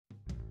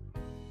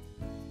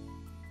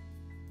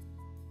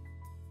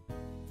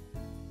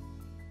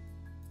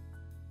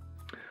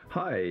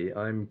Hi,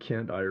 I'm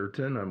Kent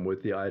Ireton. I'm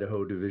with the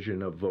Idaho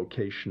Division of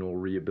Vocational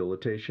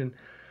Rehabilitation,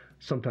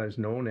 sometimes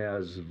known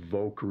as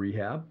Voc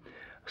Rehab.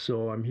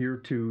 So I'm here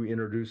to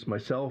introduce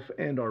myself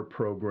and our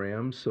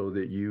program so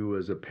that you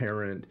as a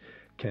parent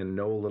can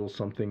know a little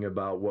something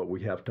about what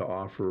we have to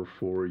offer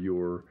for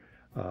your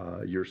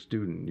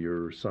student,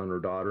 your son or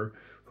daughter,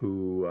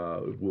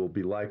 who will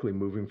be likely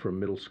moving from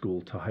middle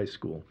school to high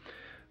school.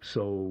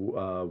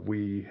 So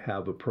we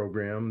have a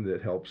program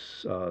that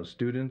helps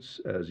students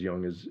as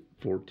young as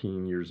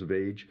 14 years of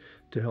age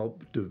to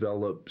help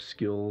develop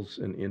skills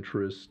and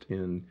interest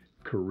in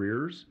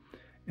careers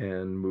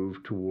and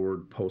move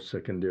toward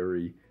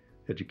post-secondary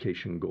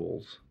education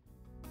goals.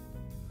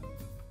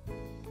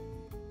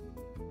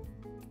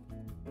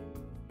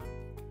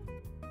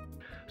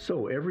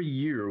 So every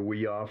year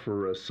we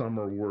offer a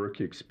summer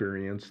work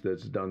experience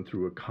that's done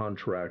through a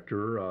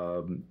contractor,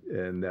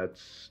 and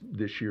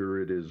this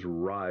year it is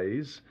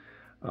RISE.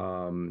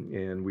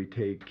 And we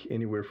take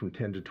anywhere from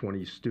 10 to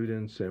 20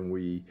 students and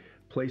we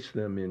place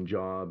them in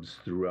jobs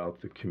throughout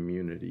the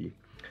community.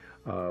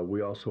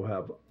 We also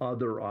have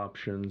other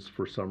options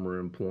for summer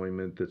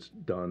employment that's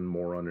done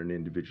more on an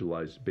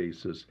individualized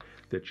basis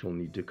that you'll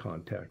need to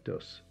contact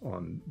us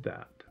on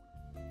that.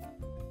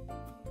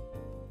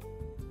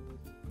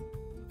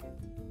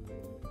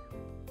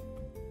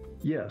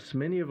 Yes,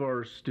 many of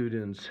our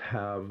students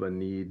have a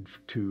need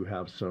to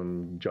have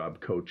some job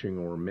coaching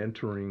or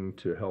mentoring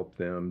to help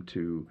them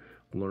to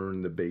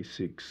learn the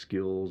basic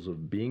skills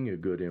of being a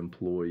good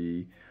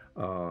employee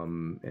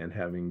and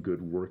having good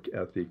work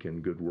ethic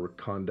and good work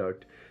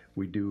conduct.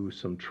 We do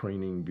some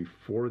training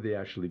before they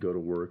actually go to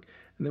work,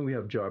 and then we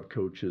have job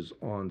coaches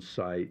on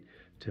site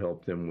to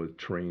help them with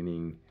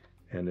training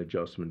and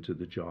adjustment to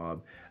the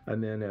job.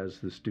 And then as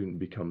the student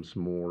becomes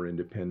more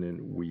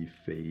independent, we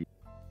phase.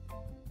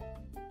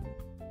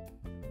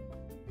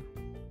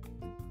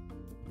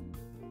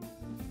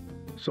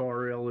 So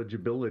our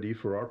eligibility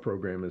for our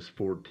program is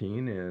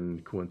 14,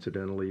 and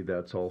coincidentally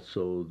that's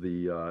also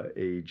the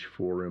age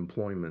for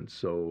employment.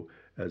 So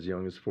as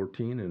young as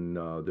 14, and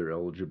they're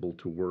eligible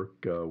to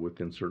work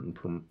within certain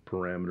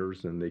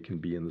parameters, and they can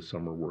be in the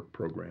summer work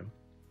program.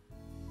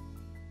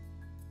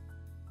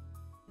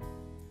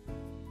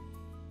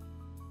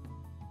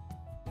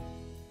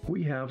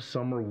 We have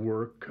summer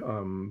work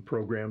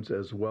programs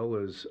as well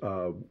as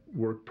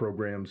work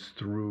programs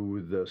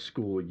through the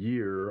school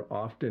year,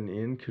 often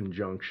in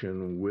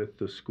conjunction with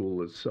the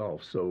school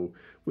itself. So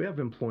we have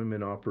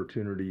employment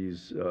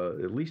opportunities,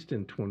 at least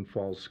in Twin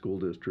Falls School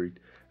District,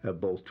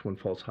 at both Twin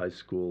Falls High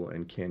School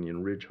and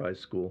Canyon Ridge High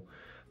School.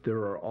 There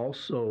are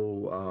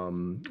also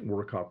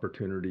work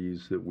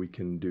opportunities that we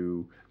can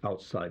do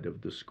outside of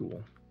the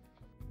school.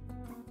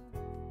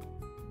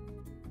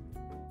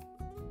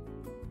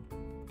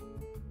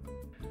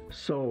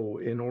 So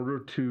in order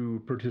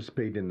to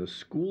participate in the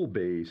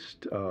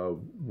school-based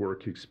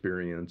work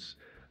experience,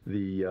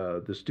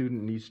 the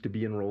student needs to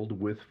be enrolled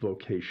with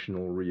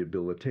vocational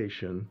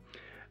rehabilitation.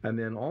 And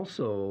then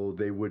also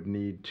they would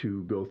need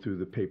to go through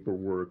the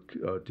paperwork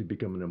to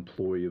become an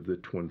employee of the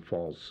Twin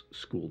Falls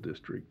School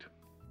District.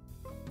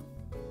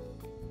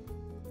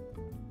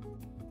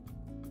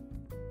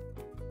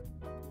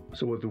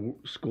 So with the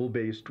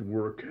school-based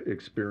work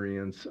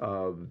experience,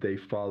 they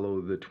follow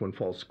the Twin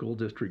Falls School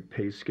District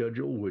pay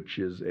schedule, which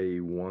is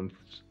a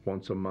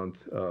once a month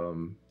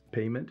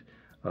payment.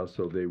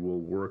 So they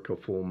will work a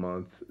full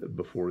month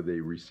before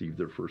they receive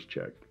their first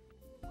check.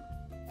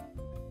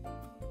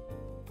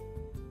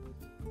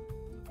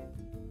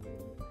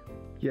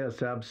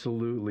 Yes,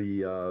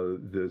 absolutely.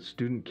 The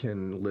student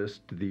can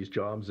list these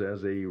jobs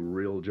as a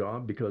real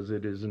job because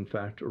it is in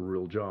fact a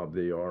real job.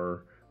 They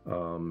are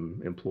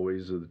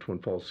employees of the Twin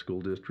Falls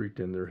School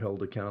District, and they're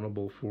held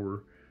accountable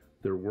for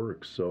their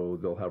work. So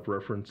they'll have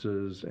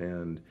references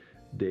and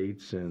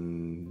dates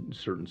and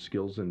certain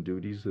skills and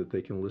duties that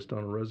they can list on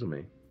a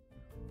resume.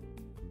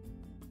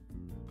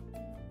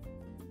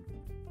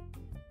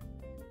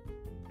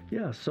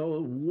 Yeah,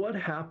 so what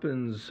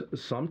happens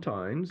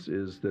sometimes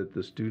is that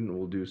the student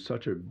will do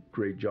such a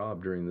great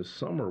job during the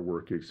summer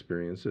work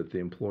experience that the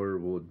employer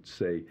would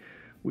say,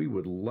 we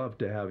would love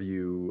to have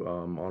you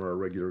on our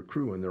regular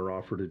crew, and they're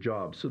offered a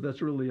job. So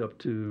that's really up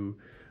to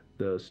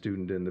the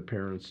student and the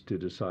parents to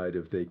decide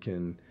if they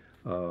can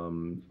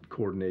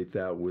coordinate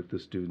that with the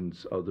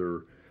student's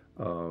other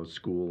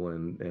school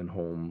and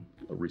home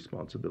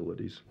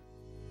responsibilities.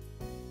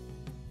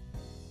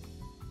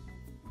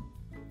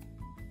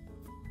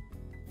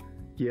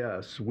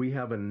 Yes, we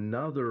have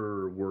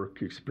another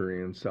work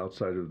experience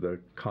outside of the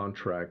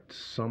contract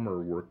summer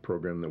work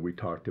program that we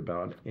talked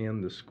about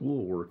and the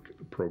school work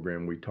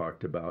program we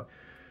talked about.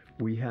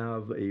 We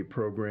have a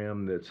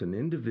program that's an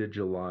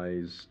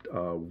individualized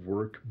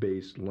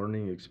work-based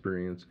learning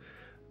experience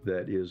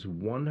that is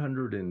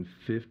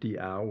 150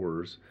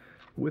 hours.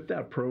 With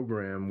that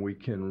program, we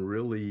can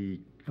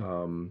really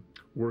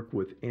work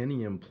with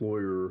any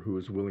employer who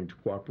is willing to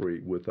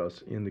cooperate with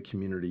us in the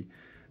community.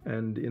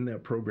 And in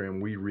that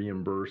program, we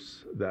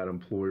reimburse that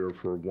employer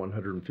for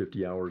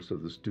 150 hours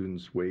of the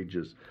student's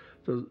wages.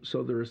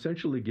 So they're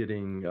essentially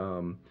getting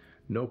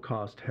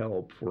no-cost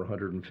help for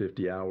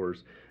 150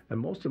 hours, and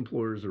most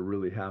employers are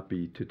really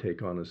happy to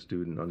take on a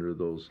student under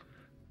those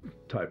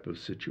type of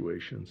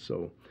situations.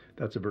 So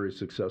that's a very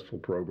successful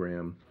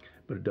program,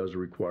 but it does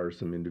require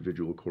some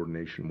individual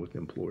coordination with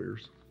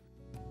employers.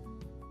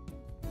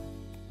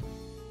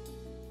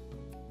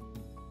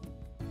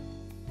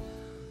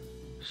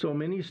 So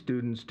many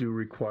students do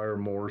require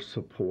more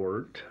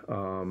support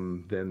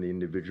than the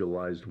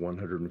individualized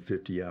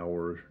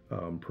 150-hour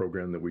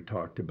program that we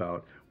talked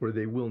about, where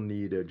they will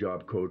need a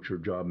job coach or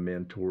job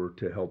mentor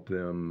to help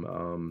them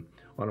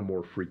on a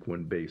more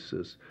frequent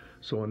basis.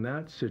 So in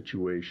that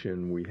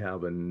situation, we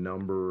have a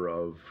number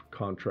of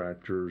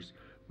contractors.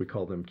 We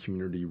call them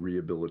community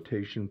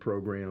rehabilitation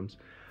programs.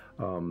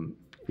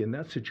 In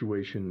that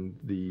situation,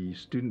 the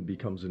student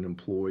becomes an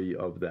employee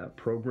of that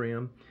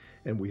program,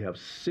 and we have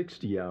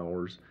 60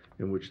 hours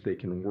in which they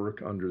can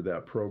work under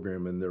that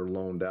program, and they're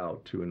loaned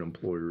out to an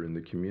employer in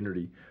the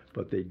community,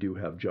 but they do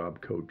have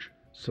job coach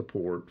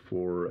support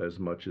for as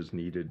much as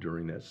needed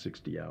during that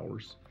 60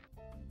 hours.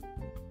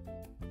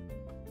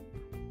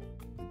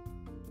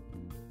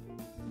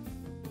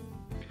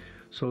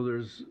 So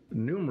there's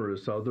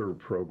numerous other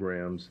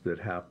programs that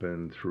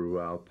happen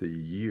throughout the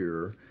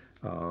year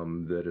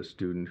that a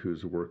student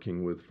who's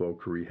working with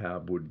Voc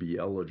Rehab would be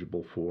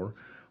eligible for.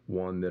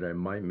 One that I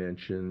might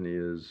mention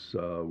is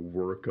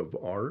Work of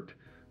Art,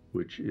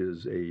 which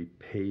is a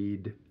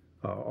paid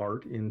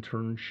art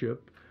internship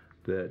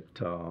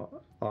that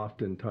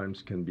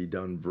oftentimes can be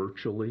done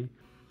virtually,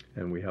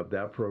 and we have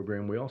that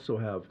program. We also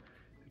have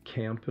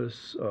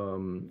campus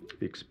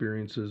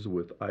experiences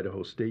with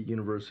Idaho State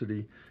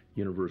University,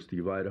 University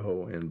of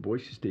Idaho, and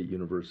Boise State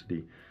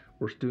University,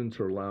 where students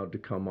are allowed to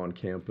come on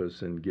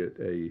campus and get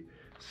a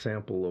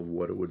sample of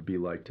what it would be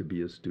like to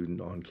be a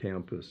student on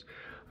campus.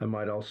 I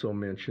might also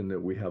mention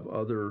that we have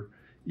other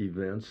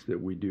events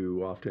that we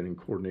do often in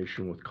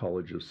coordination with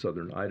College of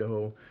Southern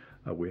Idaho.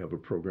 We have a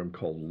program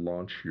called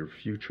Launch Your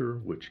Future,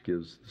 which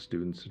gives the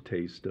students a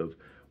taste of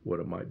what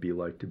it might be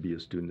like to be a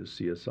student at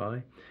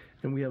CSI.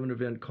 And we have an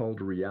event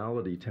called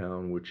Reality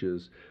Town, which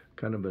is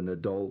kind of an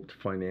adult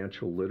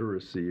financial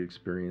literacy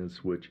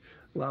experience, which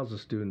allows the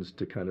students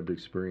to kind of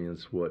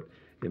experience what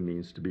it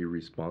means to be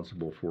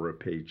responsible for a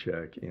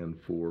paycheck and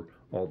for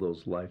all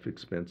those life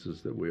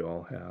expenses that we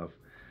all have.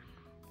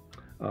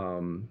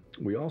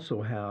 We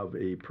also have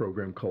a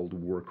program called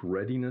Work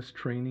Readiness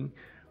Training,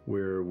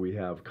 where we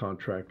have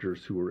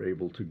contractors who are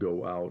able to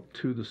go out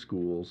to the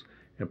schools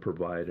and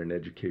provide an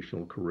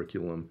educational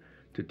curriculum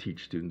to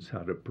teach students how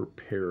to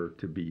prepare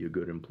to be a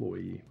good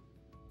employee.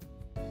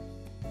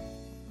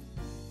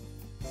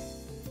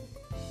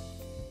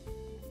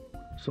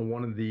 So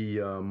one of the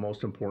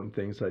most important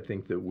things I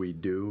think that we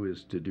do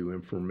is to do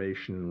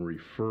information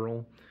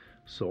referral.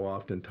 So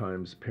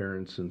oftentimes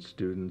parents and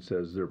students,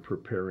 as they're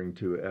preparing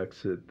to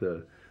exit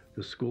the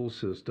school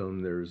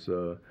system, there's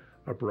a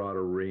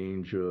broader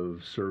range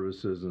of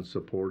services and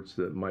supports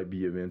that might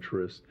be of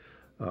interest.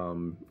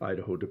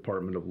 Idaho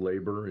Department of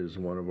Labor is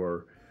one of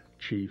our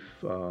chief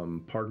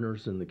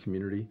partners in the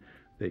community.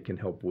 They can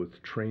help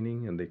with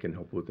training, and they can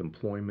help with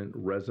employment,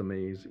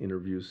 resumes,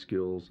 interview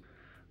skills,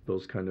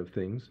 those kind of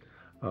things.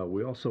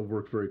 We also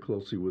work very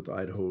closely with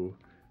Idaho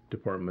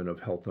Department of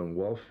Health and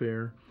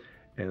Welfare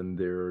and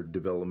their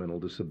developmental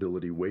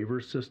disability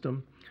waiver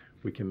system.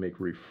 We can make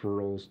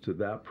referrals to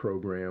that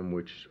program,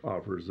 which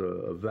offers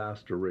a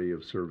vast array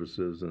of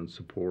services and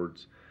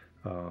supports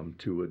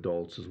to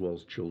adults as well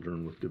as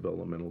children with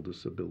developmental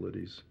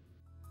disabilities.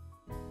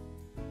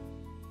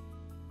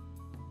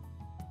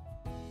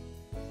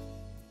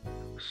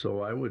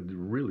 So I would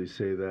really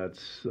say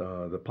that's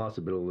the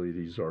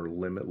possibilities are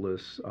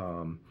limitless.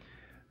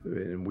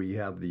 And we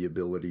have the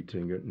ability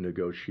to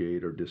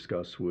negotiate or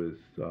discuss with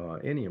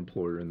any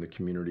employer in the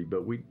community,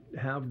 but we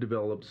have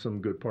developed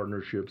some good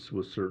partnerships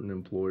with certain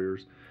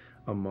employers.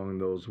 Among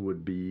those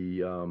would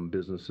be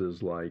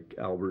businesses like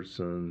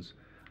Albertsons,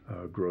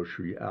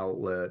 Grocery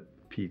Outlet,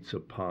 Pizza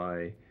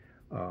Pie,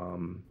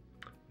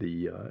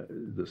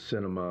 the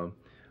cinema,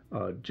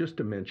 just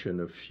to mention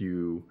a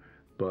few.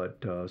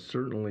 But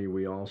certainly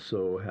we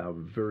also have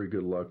very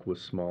good luck with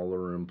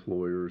smaller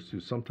employers who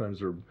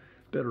sometimes are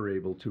better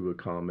able to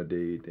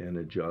accommodate and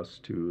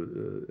adjust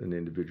to an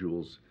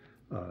individual's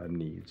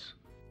needs.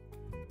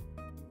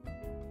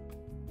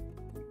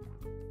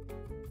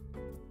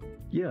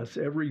 Yes,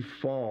 every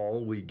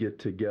fall we get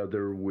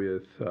together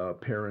with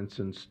parents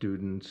and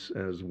students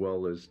as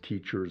well as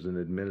teachers and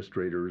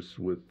administrators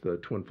with the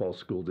Twin Falls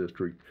School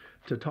District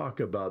to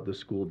talk about the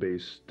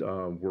school-based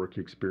work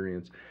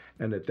experience.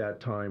 And at that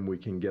time we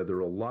can gather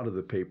a lot of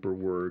the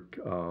paperwork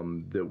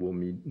that will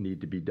need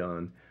to be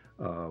done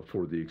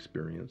for the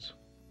experience.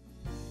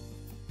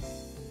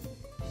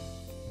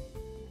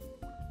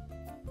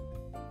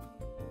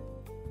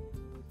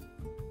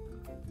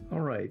 All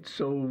right,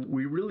 so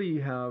we really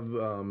have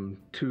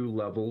two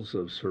levels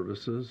of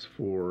services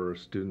for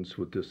students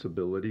with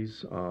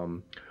disabilities.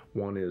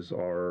 One is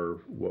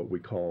our what we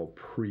call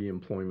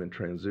pre-employment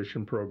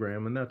transition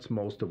program, and that's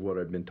most of what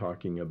I've been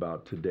talking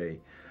about today.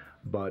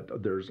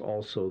 but there's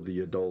also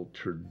the adult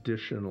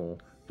traditional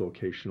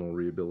vocational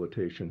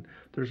rehabilitation.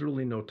 There's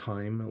really no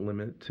time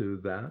limit to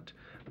that,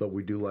 but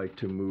we do like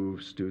to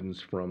move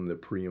students from the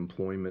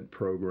pre-employment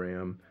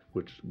program,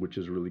 which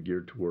is really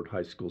geared toward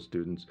high school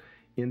students,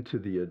 into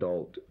the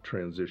adult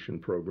transition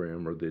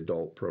program, or the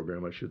adult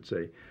program, I should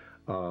say,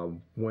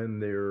 when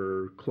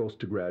they're close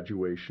to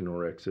graduation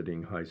or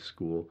exiting high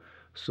school,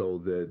 so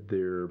that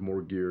they're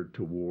more geared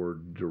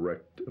toward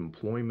direct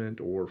employment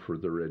or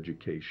further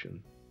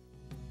education.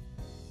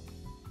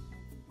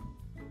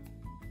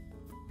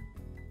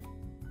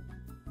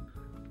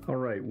 All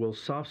right, well,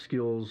 soft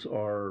skills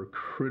are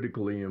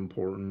critically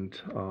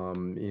important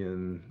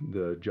in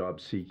the job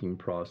seeking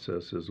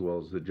process as well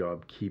as the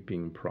job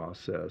keeping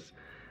process.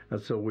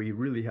 And so we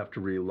really have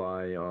to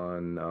rely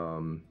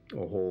on a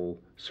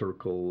whole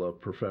circle of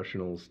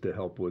professionals to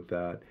help with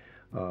that.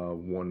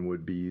 One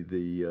would be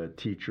the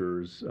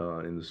teachers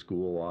in the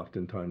school,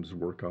 oftentimes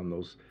work on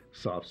those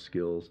soft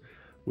skills.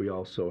 We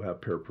also have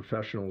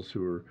paraprofessionals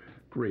who are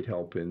great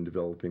help in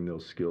developing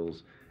those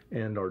skills.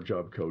 And our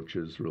job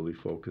coaches really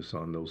focus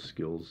on those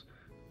skills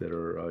that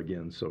are,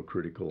 again, so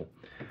critical.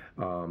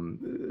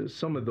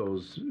 Some of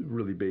those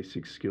really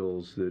basic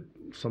skills that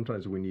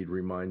sometimes we need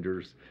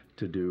reminders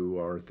to do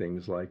are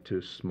things like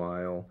to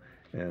smile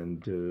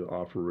and to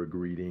offer a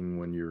greeting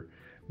when you're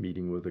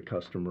meeting with a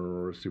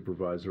customer or a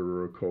supervisor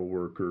or a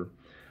coworker.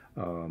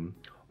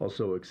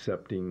 Also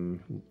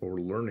accepting or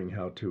learning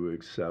how to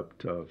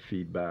accept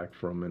feedback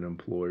from an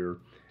employer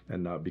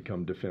and not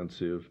become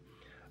defensive.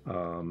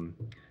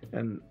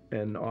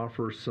 And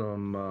offer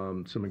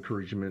some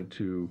encouragement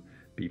to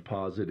be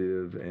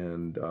positive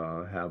and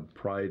have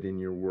pride in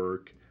your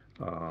work.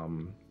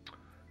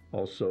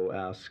 Also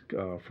ask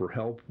for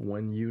help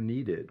when you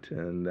need it,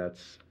 and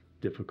that's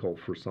difficult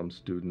for some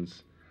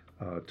students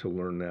to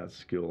learn that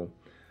skill.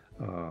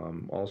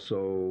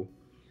 Also,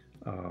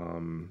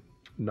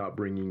 not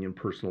bringing in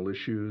personal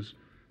issues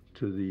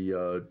to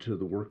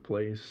the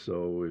workplace.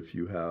 So if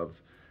you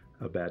have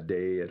a bad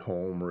day at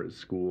home or at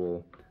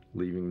school,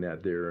 leaving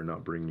that there and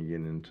not bringing it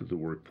into the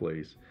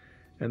workplace.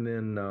 And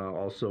then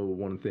also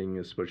one thing,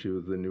 especially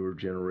with the newer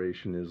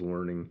generation, is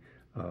learning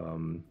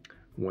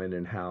when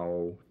and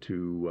how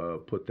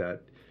to put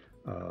that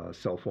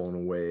cell phone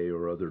away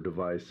or other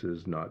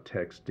devices, not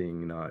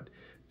texting, not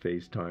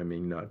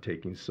FaceTiming, not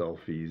taking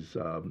selfies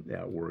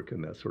at work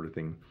and that sort of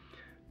thing.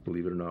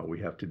 Believe it or not,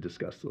 we have to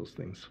discuss those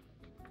things.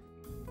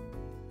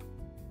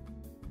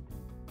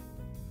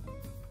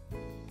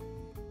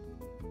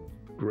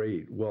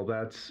 Great. Well,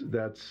 that's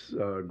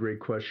a great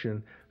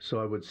question. So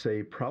I would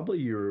say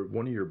probably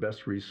one of your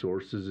best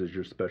resources is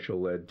your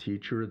special ed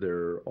teacher.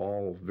 They're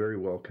all very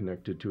well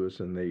connected to us,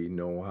 and they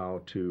know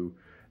how to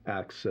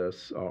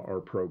access our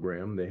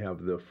program. They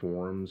have the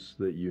forms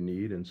that you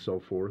need and so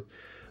forth.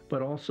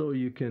 But also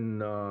you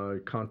can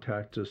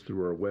contact us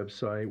through our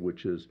website,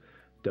 which is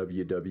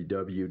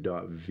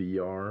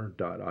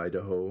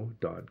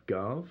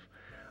www.vr.idaho.gov.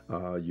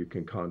 You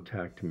can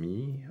contact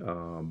me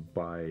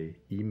by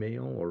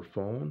email or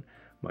phone.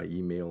 My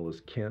email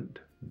is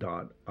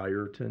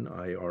kent.ireton,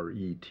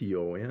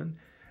 IRETON,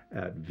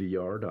 at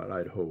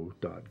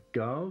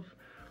vr.idaho.gov,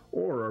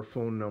 or our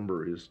phone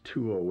number is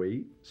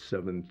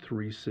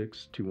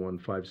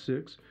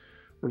 208-736-2156.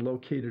 We're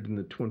located in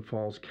the Twin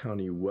Falls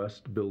County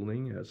West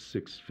Building at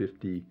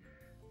 650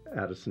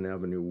 Addison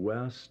Avenue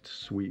West,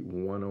 Suite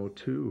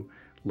 102.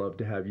 Love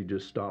to have you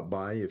just stop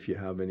by if you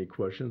have any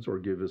questions, or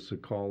give us a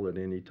call at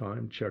any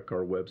time. Check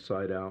our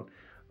website out.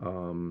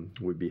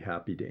 We'd be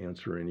happy to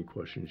answer any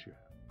questions you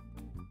have.